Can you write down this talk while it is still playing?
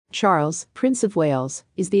Charles, Prince of Wales,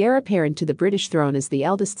 is the heir apparent to the British throne as the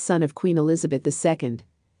eldest son of Queen Elizabeth II.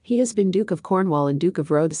 He has been Duke of Cornwall and Duke of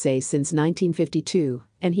Rothesay since 1952,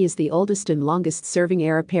 and he is the oldest and longest-serving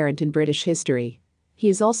heir apparent in British history. He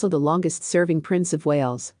is also the longest-serving Prince of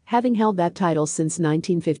Wales, having held that title since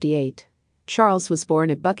 1958. Charles was born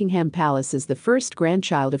at Buckingham Palace as the first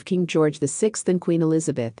grandchild of King George VI and Queen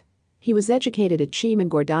Elizabeth. He was educated at Cheam and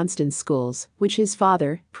Gordonston schools, which his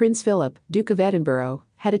father, Prince Philip, Duke of Edinburgh,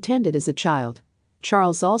 had attended as a child.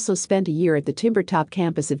 Charles also spent a year at the Timbertop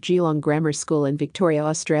campus of Geelong Grammar School in Victoria,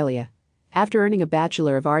 Australia. After earning a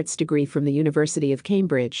Bachelor of Arts degree from the University of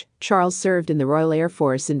Cambridge, Charles served in the Royal Air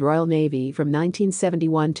Force and Royal Navy from 1971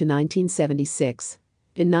 to 1976.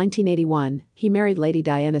 In 1981, he married Lady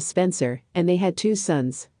Diana Spencer, and they had two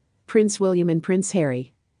sons, Prince William and Prince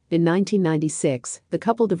Harry. In 1996, the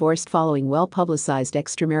couple divorced following well-publicized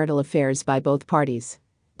extramarital affairs by both parties.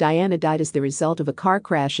 Diana died as the result of a car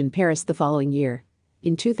crash in Paris the following year.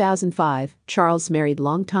 In 2005, Charles married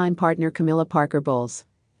longtime partner Camilla Parker Bowles.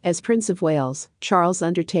 As Prince of Wales, Charles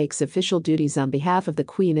undertakes official duties on behalf of the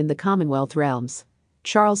Queen in the Commonwealth realms.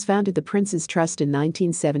 Charles founded the Prince's Trust in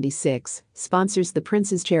 1976, sponsors the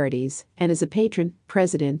Prince's charities, and is a patron,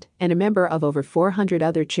 president, and a member of over 400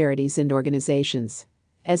 other charities and organizations.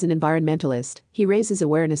 As an environmentalist, he raises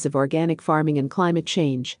awareness of organic farming and climate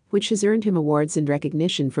change, which has earned him awards and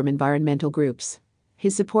recognition from environmental groups.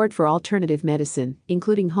 His support for alternative medicine,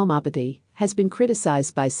 including homeopathy, has been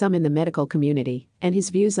criticized by some in the medical community, and his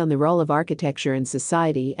views on the role of architecture in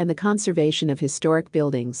society and the conservation of historic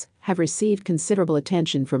buildings have received considerable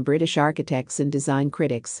attention from British architects and design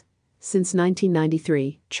critics. Since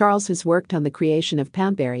 1993, Charles has worked on the creation of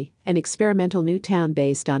Poundbury, an experimental new town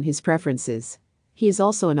based on his preferences. He is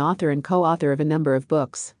also an author and co-author of a number of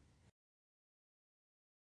books.